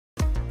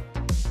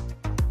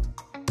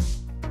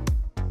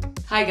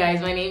Hi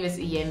guys, my name is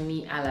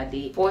Yemi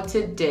Alade. For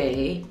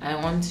today, I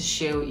want to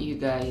share with you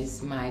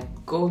guys my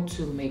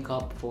go-to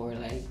makeup for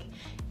like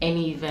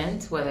any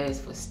event, whether it's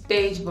for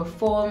stage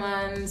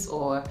performance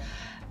or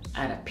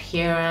an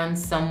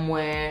appearance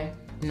somewhere,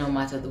 no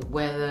matter the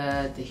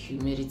weather, the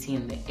humidity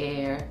in the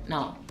air.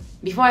 Now,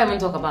 before I even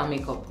talk about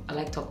makeup, I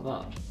like to talk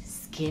about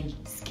skin.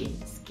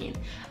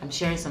 I'm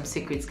sharing some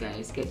secrets,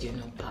 guys. Get your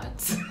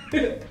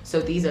notepads. So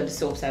these are the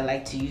soaps I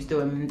like to use. They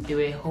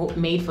were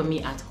made for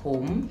me at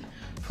home.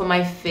 For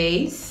my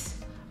face,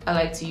 I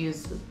like to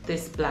use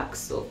this black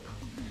soap.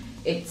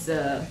 It's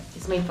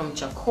made from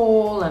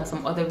charcoal and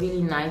some other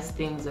really nice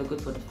things that are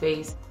good for the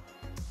face.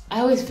 I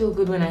always feel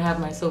good when I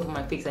have my soap on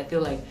my face. I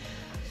feel like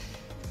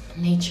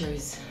nature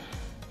is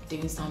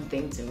doing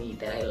something to me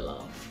that I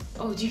love.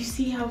 Oh, do you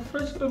see how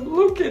fresh I'm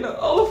looking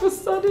all of a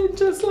sudden,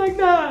 just like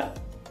that?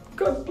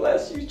 God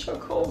bless you,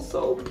 charcoal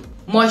soap.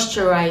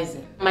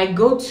 Moisturizing. My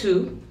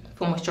go-to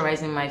for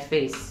moisturizing my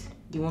face,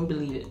 you won't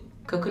believe it,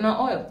 coconut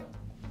oil.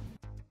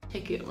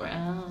 Take it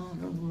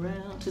round and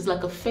round. It's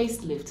like a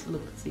facelift.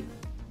 Look, see,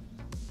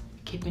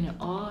 keeping it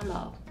all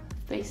up.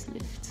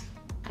 Facelift.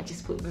 I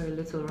just put very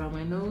little around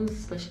my nose,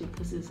 especially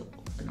because it's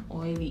an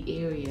oily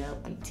area.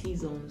 My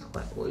T-zone is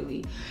quite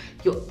oily.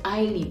 Your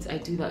eyelids, I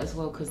do that as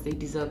well because they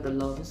deserve the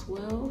love as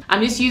well.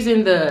 I'm just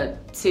using the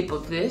tip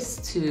of this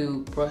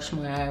to brush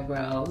my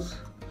eyebrows,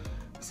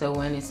 so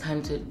when it's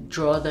time to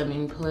draw them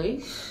in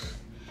place,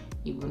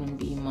 it wouldn't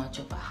be much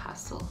of a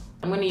hassle.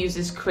 I'm going to use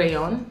this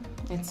crayon.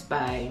 It's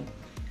by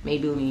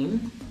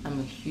Maybelline. I'm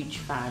a huge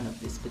fan of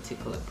this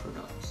particular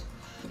product.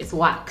 It's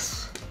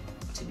wax,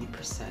 to be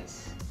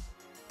precise.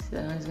 So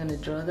I'm just gonna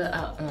draw the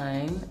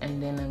outline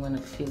and then I'm gonna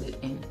fill it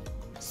in.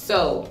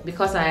 So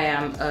because I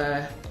am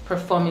a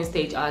performing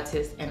stage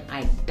artist and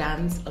I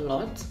dance a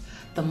lot,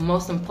 the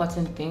most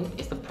important thing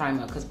is the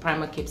primer, because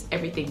primer keeps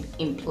everything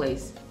in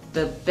place.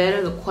 The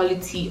better the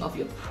quality of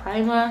your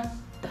primer,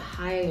 the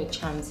higher your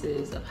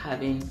chances of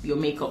having your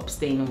makeup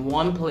staying in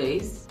one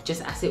place,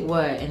 just as it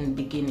were in the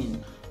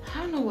beginning. I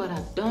don't know what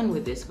I've done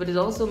with this, but it's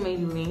also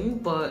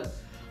Maybelline, but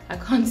I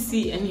can't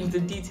see any of the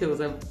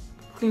details. I've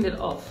cleaned it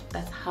off.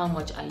 That's how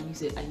much I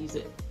use it. I use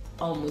it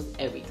almost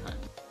every time.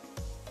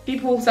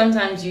 People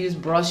sometimes use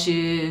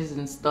brushes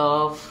and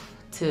stuff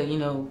to, you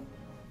know,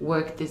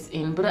 work this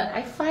in, but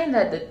I find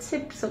that the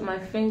tips of my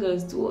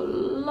fingers do a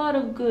lot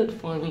of good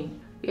for me.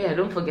 Yeah,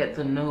 don't forget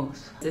the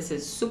nose. This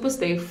is Super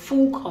Stay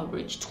full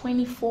coverage,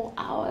 24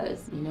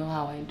 hours. You know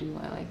how I do.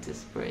 I like to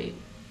spray,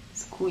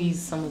 squeeze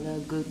some of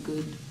that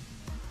good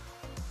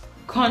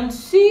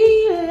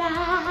concealer.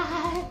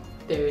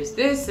 There's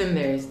this and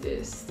there's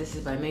this. This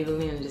is by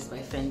Maybelline and this is by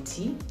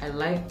Fenty. I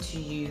like to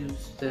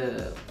use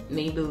the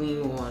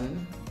Maybelline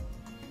one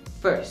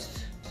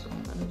first. So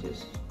I'm gonna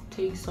just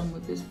take some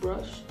with this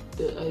brush.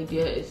 The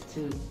idea is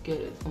to get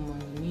it from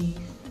underneath.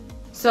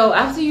 So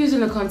after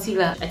using the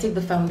concealer, I take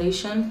the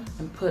foundation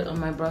and put on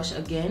my brush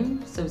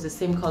again. So it's the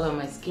same color on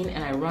my skin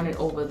and I run it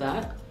over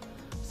that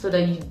so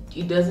that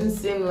it doesn't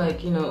seem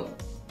like, you know,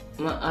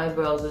 my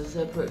eyebrows are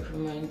separate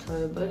from my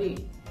entire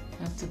body.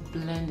 I have to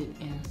blend it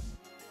in.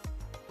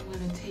 I'm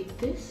gonna take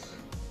this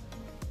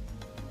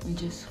and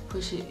just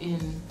push it in,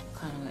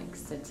 kind of like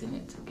setting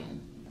it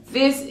again.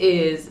 This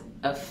is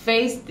a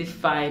face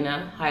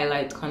definer,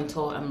 highlight,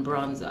 contour, and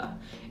bronzer.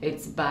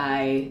 It's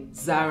by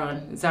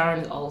Zaron.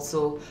 Zaron is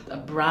also a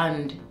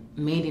brand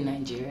made in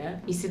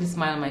Nigeria. You see the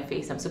smile on my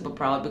face? I'm super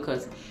proud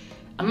because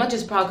I'm not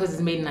just proud because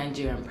it's made in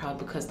Nigeria, I'm proud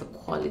because the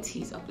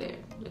quality is up there.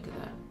 Look at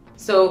that.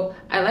 So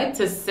I like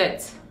to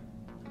set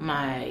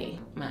my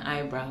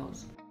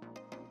eyebrows.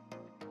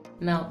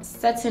 Now,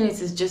 setting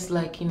it is just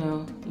like, you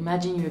know,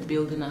 imagine you're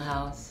building a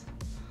house.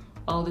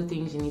 All the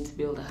things you need to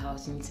build a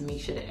house, you need to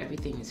make sure that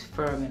everything is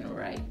firm and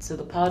right. So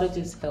the powder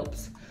just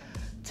helps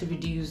to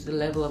reduce the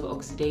level of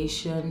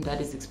oxidation,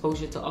 that is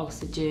exposure to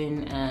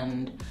oxygen,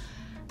 and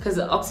because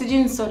the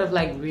oxygen sort of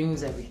like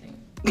ruins everything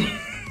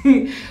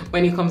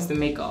when it comes to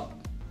makeup.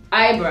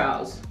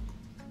 Eyebrows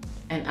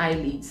and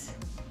eyelids.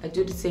 I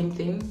do the same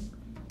thing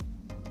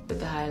with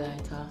the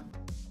highlighter.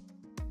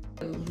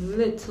 A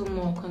little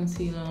more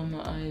concealer on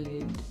my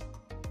eyelid.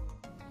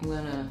 I'm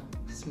gonna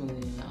smooth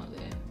it out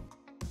there.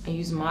 I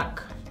use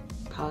MAC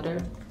powder.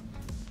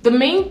 The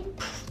main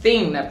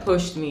thing that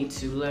pushed me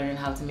to learn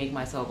how to make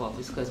myself up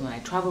is because when I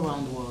travel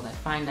around the world, I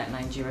find that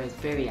Nigeria is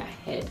very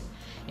ahead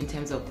in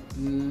terms of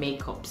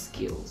makeup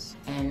skills.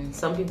 And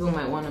some people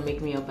might want to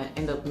make me up and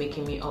end up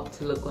making me up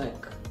to look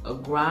like a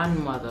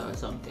grandmother or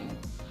something.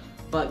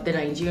 But the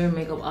Nigerian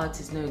makeup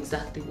artists know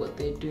exactly what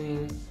they're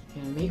doing.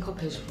 You know, makeup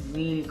has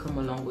really come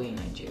a long way in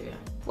Nigeria.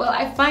 Well,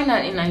 I find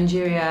that in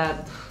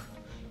Nigeria,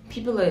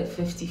 people are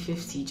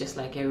 50-50 just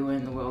like everywhere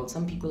in the world.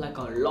 Some people like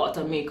a lot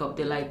of makeup.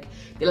 They like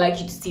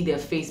you to see their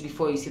face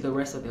before you see the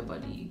rest of their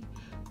body.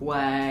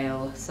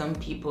 While some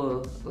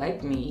people,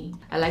 like me,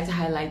 I like to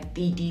highlight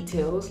the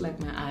details like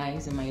my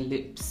eyes and my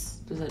lips.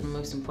 Those are the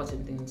most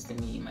important things to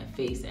me, my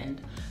face,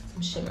 and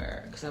some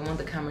shimmer, because I want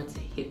the camera to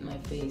hit my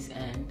face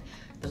and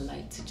the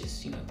light to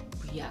just, you know,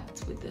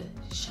 react with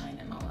the shine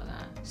and all of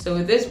that. So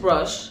with this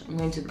brush, I'm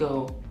going to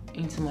go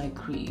into my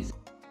crease.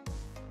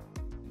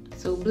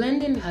 So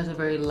blending has a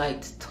very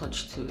light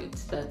touch to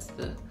it.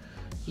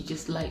 You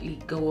just lightly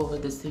go over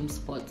the same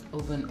spot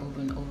over and over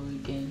and over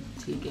again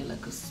till you get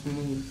like a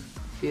smooth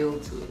feel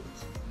to it.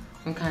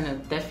 Some kind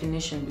of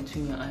definition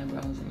between your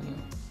eyebrows and your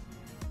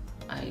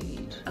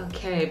eyelid.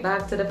 Okay,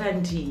 back to the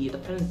Fenty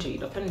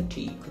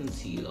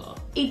concealer.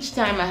 Each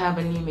time I have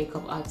a new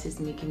makeup artist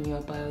making me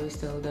up, I always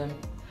tell them,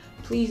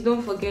 please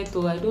don't forget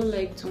though, I don't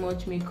like too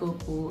much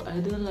makeup. Oh, I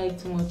don't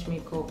like too much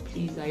makeup,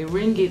 please. I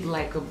ring it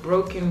like a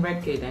broken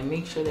record. I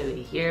make sure that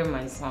they hear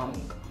my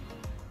song.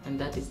 And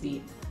that is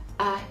the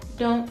I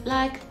don't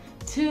like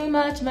too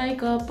much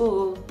makeup,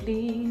 oh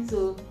please,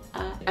 oh.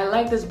 I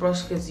like this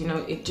brush because, you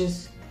know, it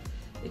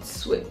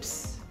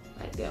sweeps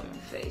right there on my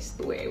face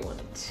the way I want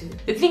it to.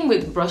 The thing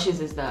with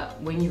brushes is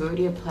that when you've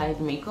already applied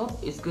makeup,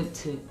 it's good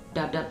to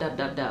dab, dab, dab,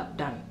 dab, dab,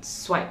 dab,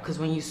 swipe. Because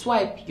when you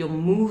swipe, you're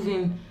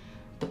moving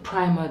the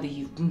primer that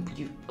you've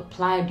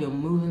applied, you're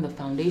moving the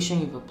foundation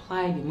you've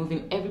applied, you're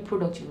moving every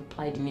product you've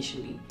applied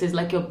initially. It's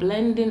like you're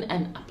blending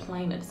and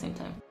applying at the same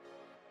time.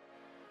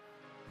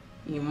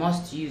 You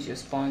must use your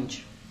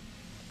sponge.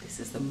 This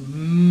is the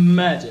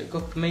magic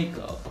of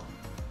makeup.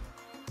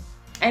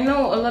 I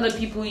know a lot of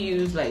people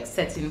use like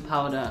setting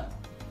powder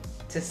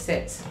to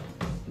set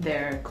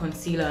their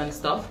concealer and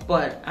stuff,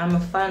 but I'm a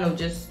fan of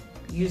just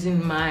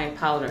using my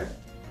powder.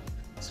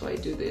 So I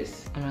do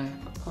this and I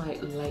apply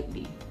it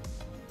lightly.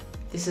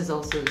 This is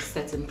also a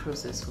setting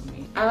process for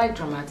me. I like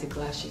dramatic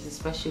lashes,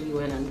 especially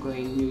when I'm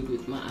going nude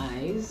with my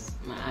eyes,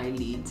 my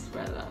eyelids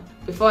rather.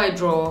 Before I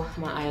draw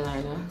my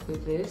eyeliner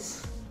with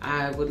this,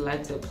 I would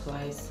like to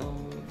apply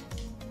some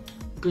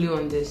glue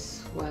on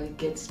this while it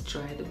gets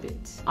dried a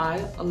bit.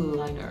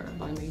 Eyeliner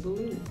by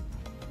Maybelline.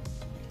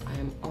 I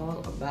am all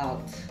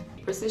about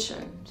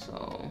precision,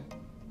 so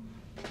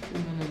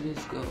I'm gonna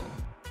just go.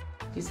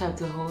 Just have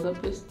to hold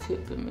up this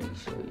tip and make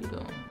sure you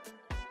don't.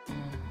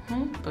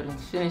 But I'm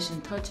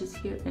finishing touches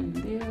here and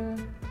there.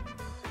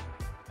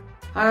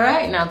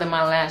 Alright, now that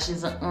my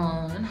lashes are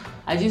on,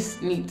 I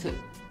just need to,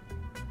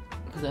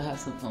 because I have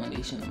some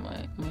foundation on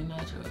my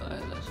natural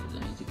eyelashes,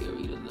 I need to get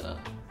rid of that.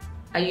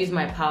 I use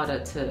my powder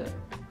to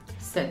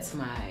set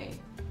my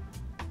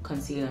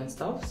concealer and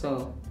stuff,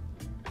 so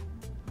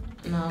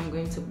now I'm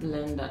going to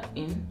blend that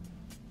in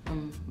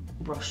and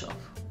brush off.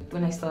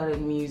 When I started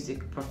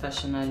music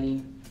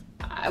professionally,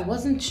 I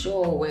wasn't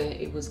sure where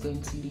it was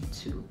going to lead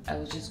to. I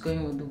was just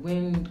going with the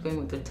wind, going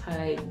with the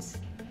tides.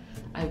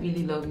 I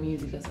really love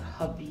music as a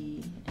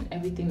hobby, and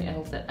everything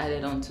else that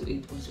added onto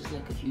it was just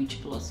like a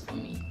huge plus for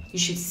me. You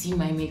should see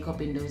my makeup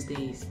in those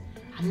days.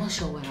 I'm not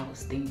sure what I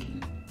was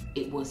thinking.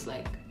 It was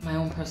like my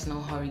own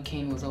personal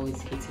hurricane was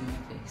always hitting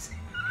my face.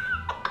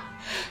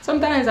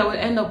 Sometimes I would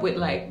end up with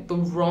like the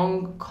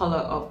wrong color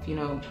of, you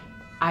know,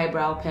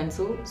 eyebrow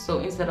pencil. So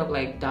instead of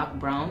like dark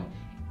brown,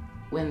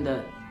 when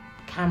the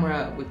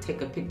camera would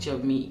take a picture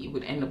of me, it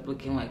would end up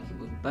looking like it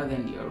was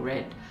burgundy or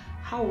red.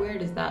 How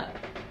weird is that?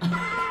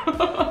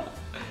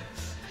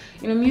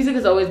 You know, music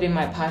has always been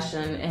my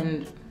passion,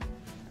 and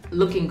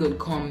looking good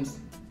comes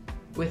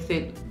with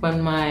it.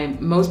 When my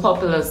most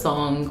popular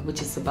song,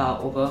 which is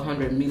about over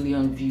 100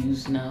 million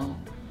views now,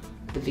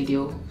 the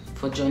video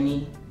for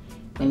Johnny,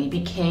 when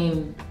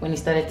it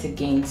started to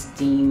gain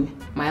steam,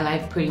 my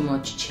life pretty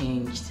much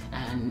changed,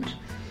 and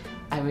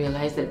I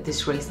realized that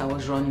this race I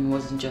was running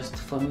wasn't just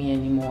for me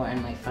anymore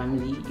and my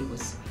family. It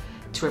was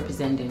to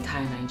represent the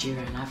entire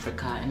Nigeria and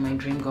Africa, and my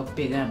dream got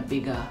bigger and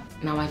bigger.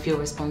 Now I feel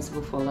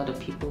responsible for a lot of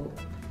people,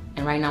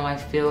 and right now I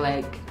feel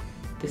like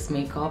this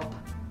makeup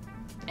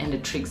and the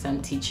tricks I'm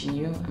teaching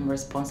you, I'm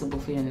responsible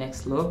for your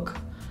next look,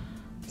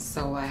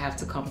 so I have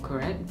to come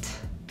correct.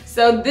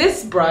 So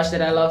this brush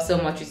that I love so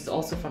much is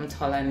also from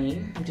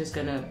Tolani. I'm just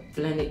gonna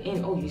blend it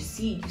in. Oh, you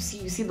see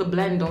the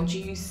blend, don't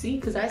you? You see?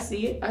 Because I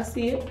see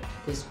it.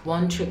 There's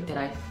one trick that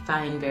I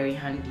find very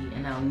handy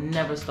and I'll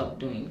never stop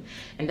doing,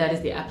 and that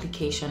is the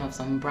application of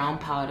some brown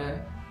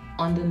powder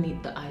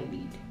underneath the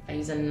eyelid. I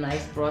use a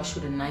nice brush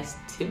with a nice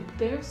tip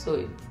there, so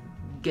it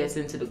gets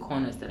into the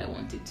corners that I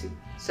want it to.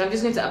 So I'm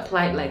just going to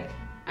apply it like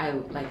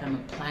I'm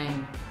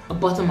applying a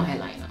bottom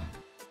eyeliner.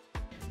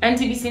 And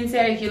to be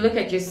sincere, if you look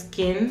at your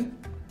skin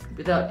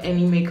without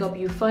any makeup,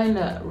 you find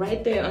that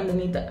right there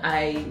underneath the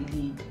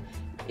eyelid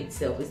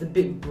itself is a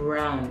bit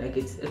brown, like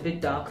it's a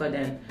bit darker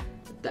than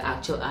the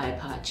actual eye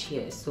patch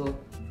here. So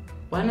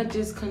why not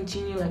just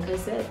continue, like I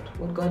said,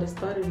 what God has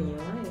started in your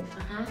life.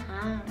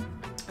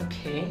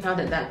 Okay, now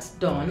that that's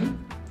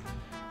done,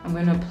 I'm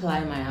going to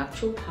apply my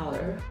actual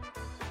powder.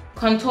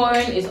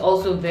 Contouring is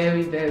also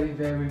very, very,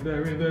 very,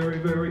 very, very,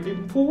 very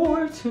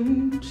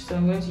important. So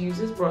I'm going to use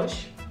this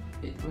brush,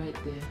 right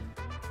there.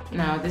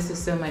 Now this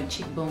is so my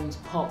cheekbones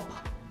pop,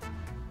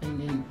 and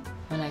then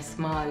when I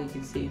smile, you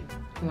can see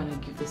when I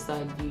give the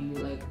side view,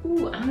 like,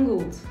 ooh,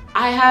 angled.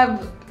 I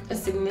have a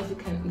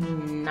significantly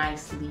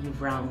nicely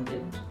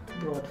rounded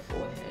broad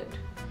forehead,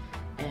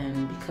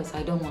 and because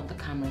I don't want the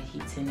camera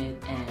hitting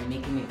it and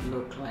making it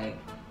look like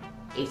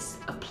it's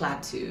a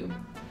plateau,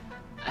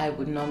 I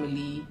would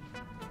normally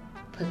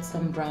put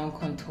some brown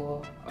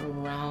contour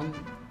around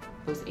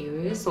those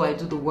areas, so I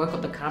do the work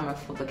of the camera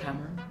for the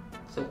camera.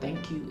 So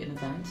thank you in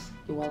advance.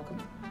 You're welcome.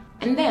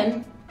 And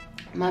then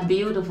my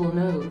beautiful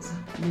nose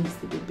needs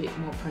to be a bit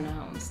more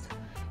pronounced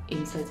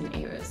in certain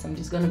areas. So I'm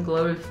just gonna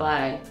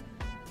glorify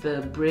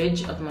the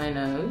bridge of my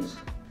nose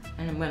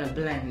and I'm gonna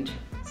blend.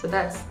 So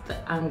that's the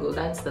angle,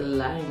 that's the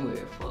line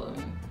we're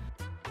following.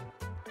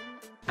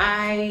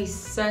 I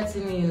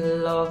certainly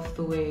love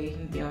the way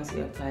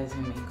Beyonce applies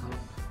her makeup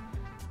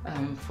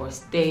for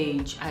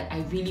stage.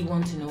 I really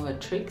want to know her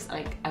tricks.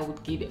 Like, I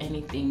would give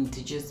anything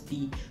to just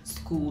be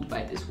schooled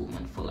by this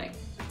woman for like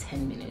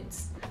 10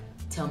 minutes.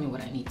 Tell me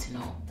what I need to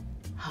know.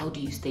 How do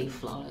you stay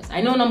flawless?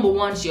 I know number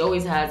one, she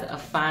always has a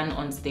fan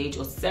on stage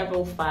or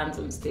several fans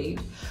on stage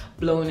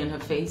blowing in her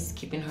face,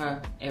 keeping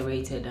her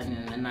aerated and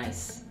in a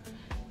nice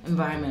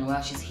environment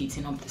while she's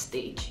heating up the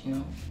stage, you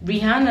know.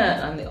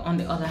 Rihanna, on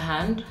the other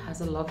hand,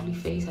 has a lovely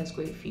face, has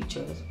great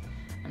features,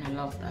 and I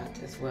love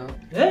that as well.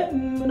 That's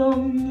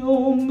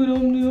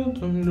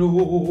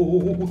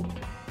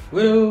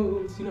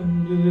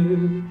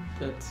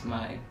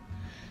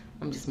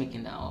I'm just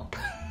making that up.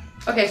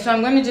 Okay, so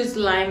I'm gonna just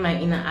line my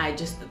inner eye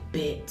just a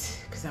bit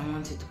because I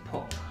want it to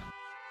pop.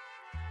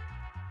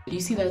 You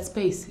see that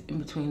space in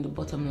between the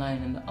bottom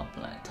line and the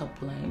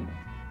top line?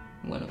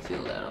 I'm gonna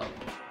fill that up.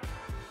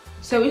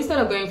 So instead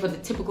of going for the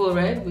typical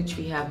red, which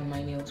we have in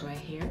my nails right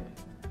here,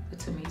 the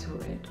tomato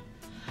red,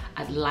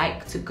 I'd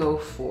like to go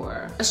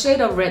for a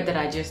shade of red that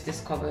I just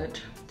discovered.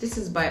 This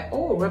is by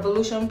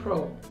Revolution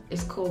Pro.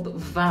 It's called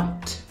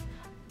Vamped.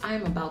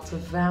 I'm about to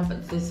vamp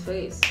this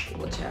face.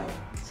 Watch out.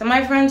 So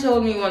my friend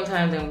told me one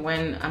time that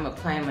when I'm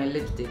applying my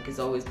lipstick, it's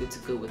always good to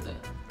go with the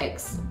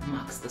X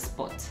marks the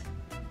spot,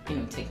 you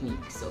know,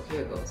 technique. So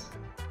here goes.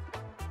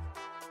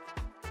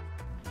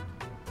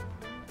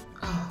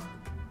 Oh,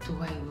 do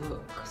I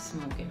look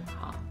smoking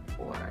hot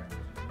or...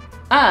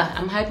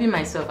 I'm hyping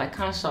myself. I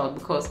can't shout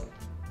because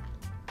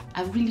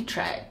I've really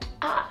tried.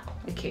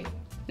 Okay.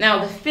 Now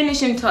the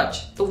finishing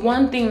touch, the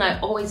one thing I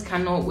always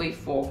cannot wait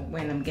for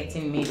when I'm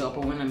getting made up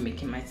or when I'm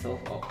making myself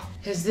up,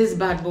 is this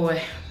bad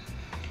boy.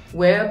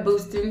 Wear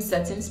Boosting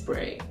Setting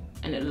Spray,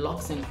 and it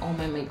locks in all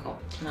my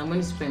makeup. Now I'm going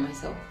to spray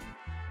myself.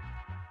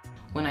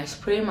 When I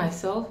spray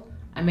myself,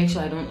 I make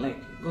sure I don't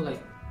go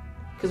like,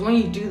 because when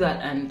you do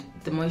that and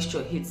the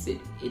moisture hits it,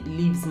 it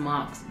leaves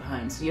marks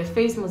behind. So your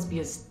face must be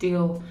as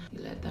still.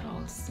 You let that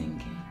all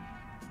sink in.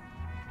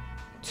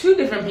 2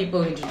 different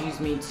people introduced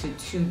me to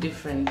 2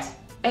 different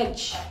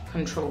edge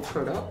control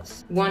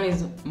products. One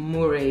is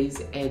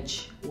Moray's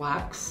Edge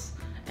Wax,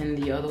 and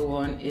the other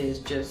one is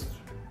just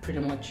pretty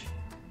much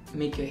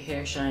make your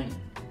hair shine.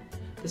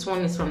 This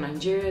one is from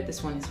Nigeria,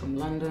 this one is from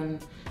London,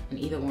 and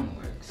either one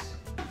works.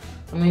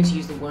 I'm going to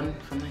use the one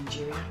from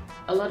Nigeria.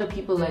 A lot of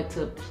people like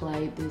to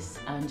apply this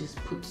and just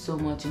put so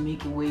much and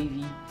make it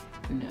wavy.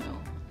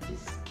 No,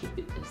 just keep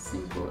it as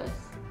simple as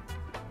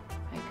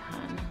I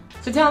can.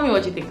 So tell me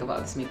what you think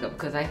about this makeup,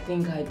 because I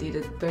think I did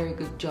a very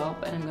good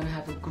job and I'm gonna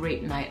have a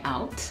great night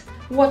out.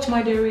 Watch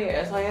my derrière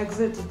as I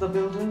exit the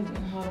building.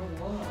 Au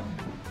revoir.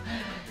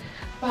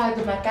 Pas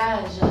de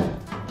maquillage.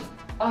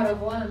 Au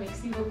revoir,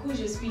 merci beaucoup.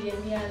 Je suis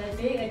Yemi Alade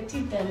et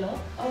tout à l'heure.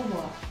 Au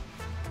revoir.